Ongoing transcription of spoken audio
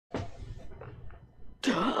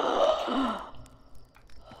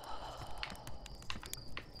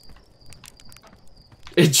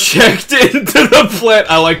Eject into the plant.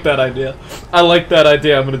 I like that idea. I like that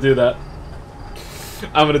idea. I'm gonna do that.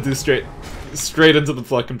 I'm gonna do straight into the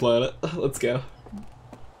fucking planet. Let's go.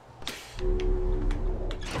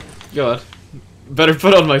 God. Better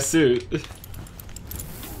put on my suit.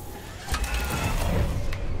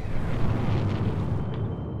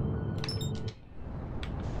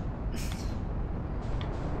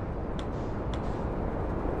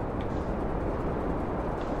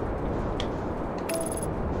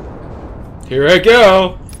 Here I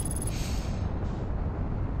go!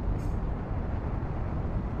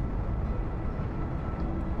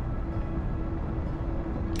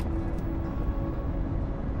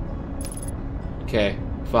 Okay,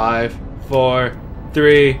 5, 4,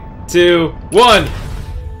 3, 2, 1!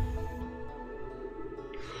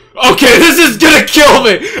 Okay, this is gonna kill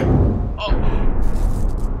me! Oh.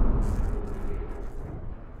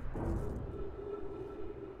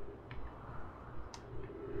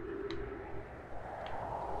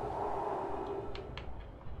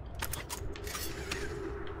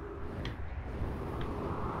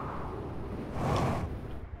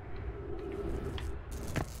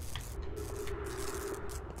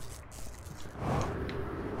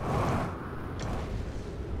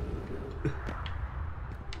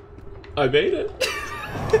 I made it.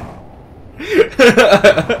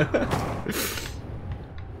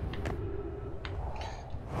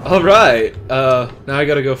 All right. Now I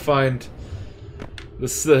gotta go find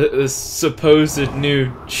this supposed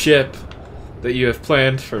new chip that you have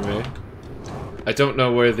planned for me. I don't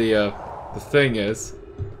know where the thing is.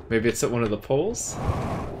 Maybe it's at one of the poles.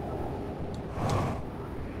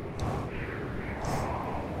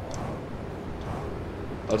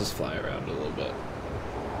 I'll just fly around a little bit.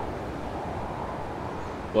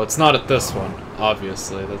 Well, it's not at this one,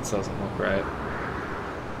 obviously. That doesn't look right.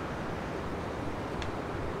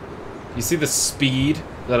 You see the speed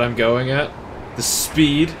that I'm going at? The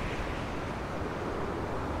speed?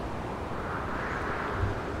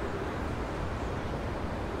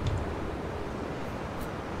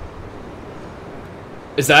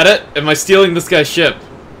 Is that it? Am I stealing this guy's ship?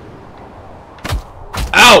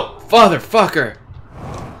 Ow! Fatherfucker!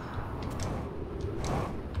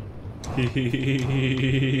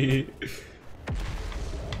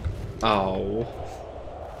 Oh.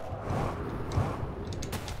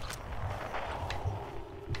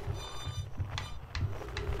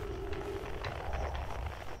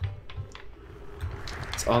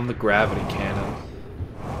 It's on the gravity cannon.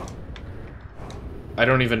 I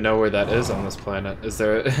don't even know where that is on this planet. Is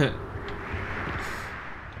there a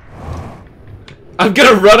I'm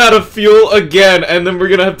gonna run out of fuel again, and then we're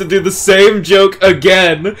gonna have to do the same joke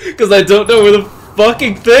again, because I don't know where the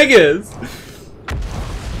fucking thing is!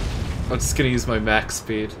 I'm just gonna use my max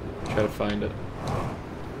speed, try to find it.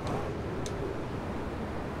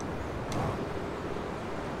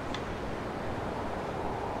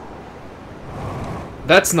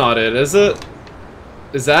 That's not it, is it?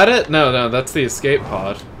 Is that it? No, no, that's the escape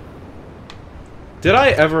pod. Did I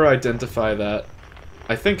ever identify that?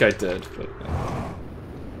 I think I did, but...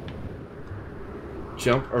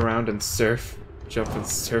 Jump around and surf. Jump and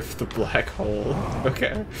surf the black hole.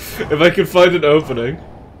 Okay. If I can find an opening.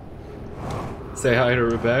 Say hi to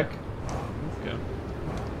Rebecca. Let's go.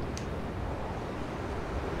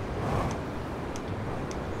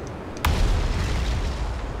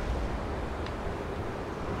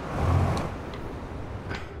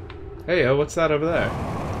 Hey, what's that over there?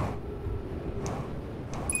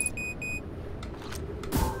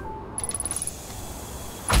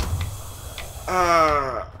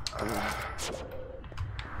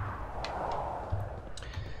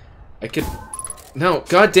 I could... No,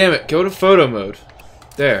 god damn it, go to photo mode.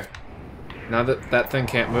 There. Now that that thing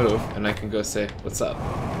can't move, and I can go say, what's up?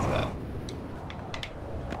 What's that?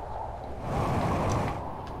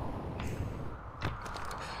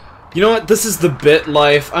 You know what? This is the bit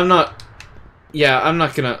life. I'm not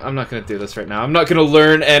gonna do this right now. I'm not gonna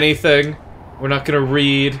learn anything. We're not gonna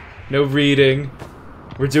read. No reading.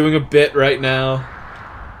 We're doing a bit right now.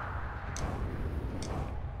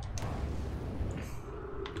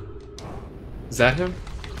 Is that him?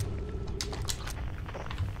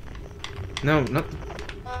 No, not...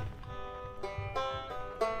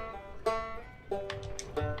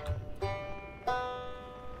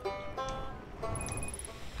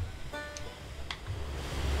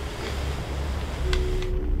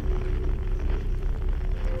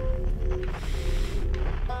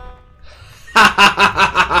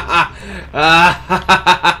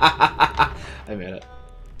 I made it.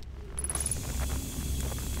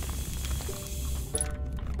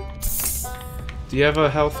 Do you have a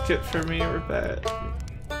health kit for me or bad?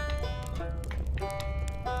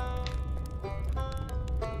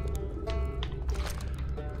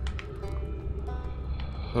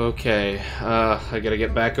 Okay, I gotta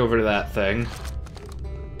get back over to that thing.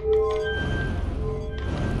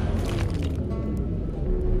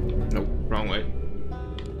 Nope, wrong way.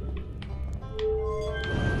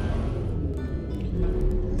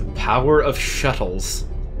 The power of shuttles.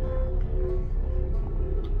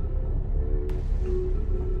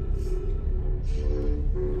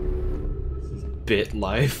 Bit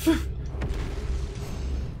life.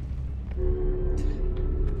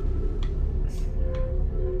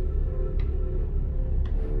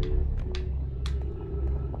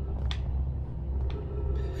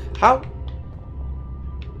 How?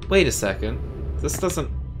 Wait a second. This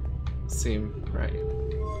doesn't seem right.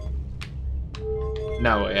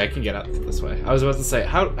 No way, I can get out this way. I was about to say,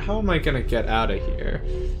 how am I gonna get out of here?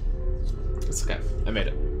 It's okay, I made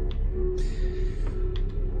it.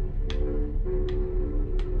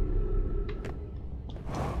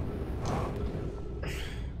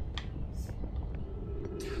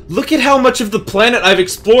 Look at how much of the planet I've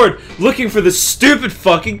explored looking for this stupid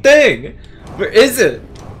fucking thing! Where is it?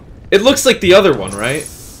 It looks like the other one, right?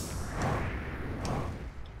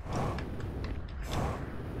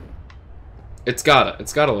 It's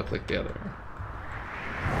gotta look like the other one.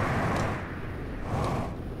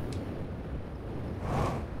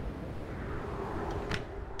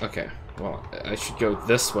 Okay, well, I should go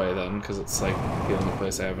this way then, because it's like the only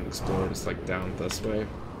place I haven't explored is like down this way.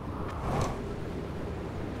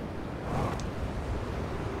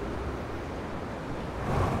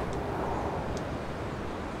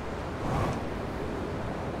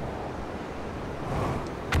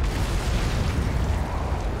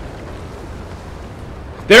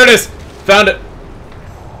 There it is! Found it!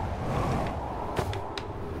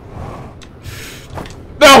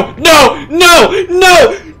 No! No! No!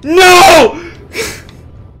 No! No!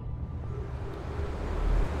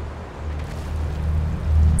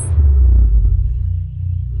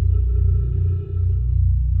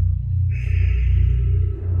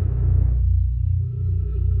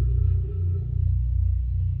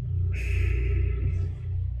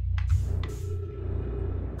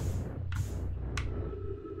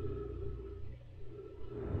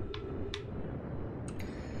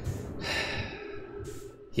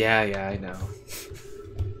 Yeah, I know.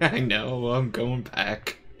 I know, I'm going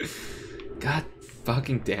back. God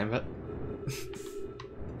fucking damn it.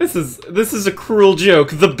 This is a cruel joke.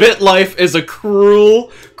 The bit life is a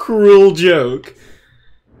cruel, cruel joke.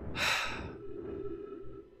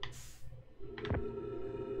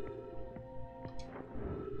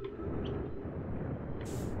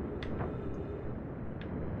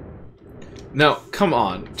 No, come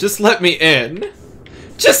on. Just let me in.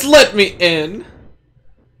 Just let me in.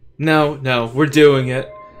 No, no, we're doing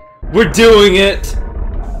it. We're doing it!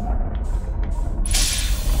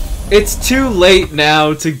 It's too late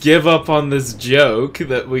now to give up on this joke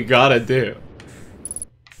that we gotta do.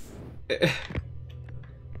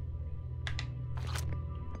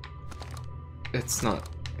 It's not...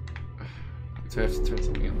 Do I have to turn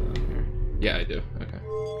something on here? Yeah, I do. Okay.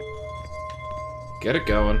 Get it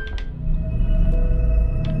going.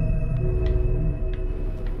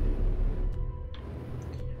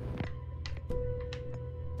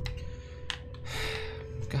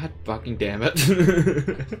 God fucking damn it.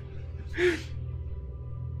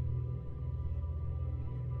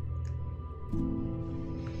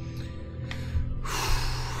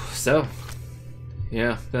 So,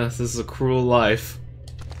 yeah, this is a cruel life.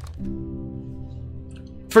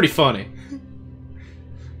 Pretty funny.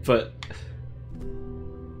 But...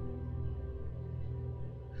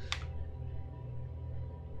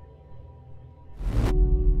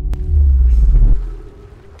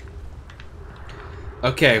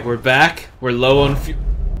 Okay, we're back. We're low on fuel.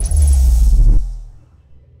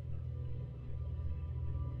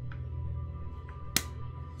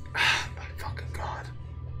 Ah, my fucking god.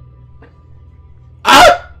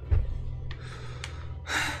 Ah!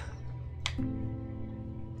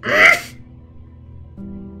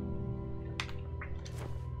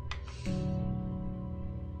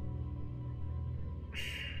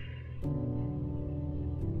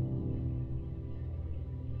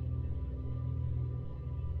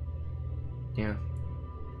 Yeah.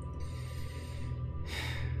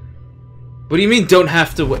 What do you mean don't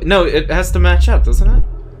have to wait? No, it has to match up, doesn't it?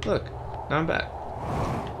 Look, now I'm back.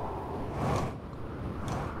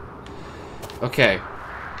 Okay.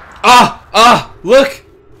 Ah! Ah! Look!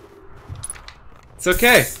 It's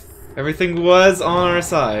okay. Everything was on our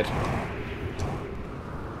side.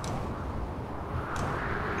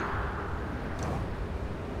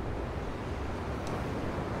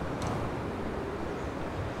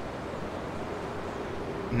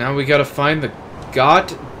 Now we gotta find the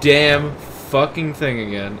goddamn fucking thing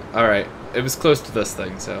again. Alright, it was close to this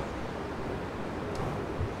thing, so.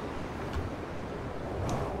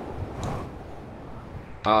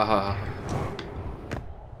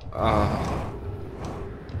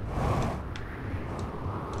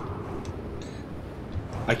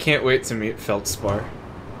 I can't wait to meet Feldspar.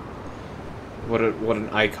 What an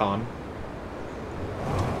icon.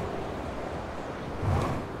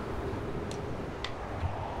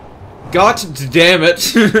 God damn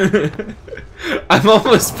it! I'm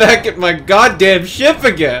almost back at my goddamn ship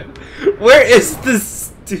again. Where is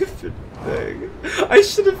this stupid thing? I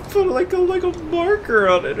should have put like a marker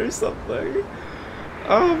on it or something.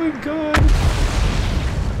 Oh my god.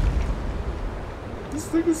 This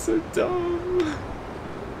thing is so dumb.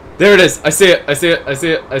 There it is. I see it. I see it. I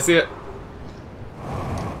see it. I see it.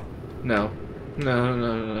 No. No,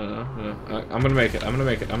 no, no, no, no. I'm gonna make it. I'm gonna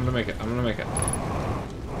make it. I'm gonna make it. I'm gonna make it.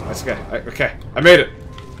 That's okay. Okay. I made it.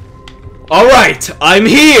 Alright! I'm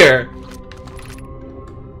here!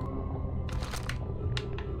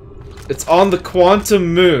 It's on the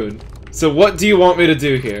quantum moon. So what do you want me to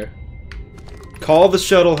do here? Call the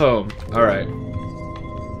shuttle home. Alright.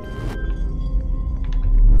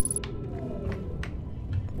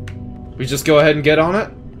 We just go ahead and get on it?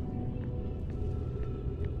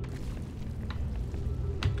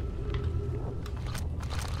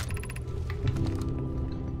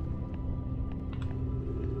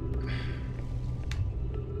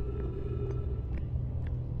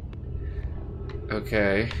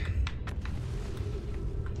 Okay.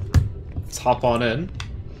 Let's hop on in.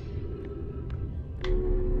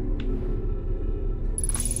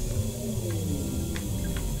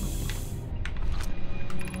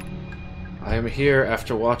 I am here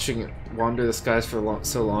after watching it wander the skies for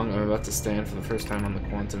so long. I'm about to stand for the first time on the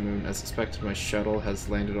quantum moon. As expected, my shuttle has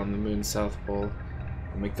landed on the moon's south pole.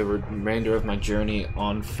 I'll make the remainder of my journey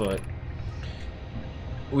on foot.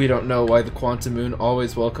 We don't know why the quantum moon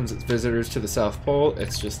always welcomes its visitors to the South Pole.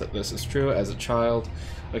 It's just that this is true. As a child,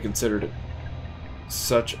 I considered it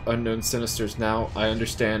such unknown sinisters. Now I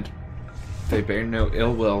understand they bear no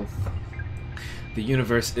ill will. The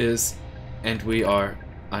universe is, and we are.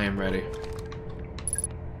 I am ready.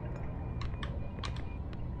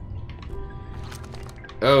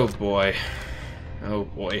 Oh boy. Oh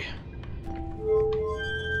boy.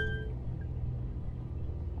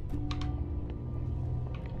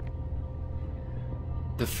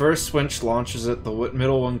 The first switch launches it, the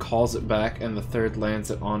middle one calls it back, and the third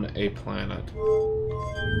lands it on a planet.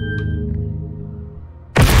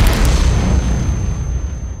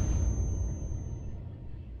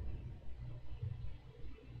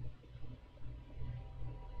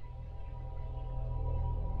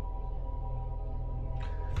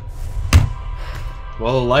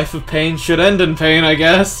 Well, a life of pain should end in pain, I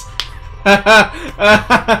guess.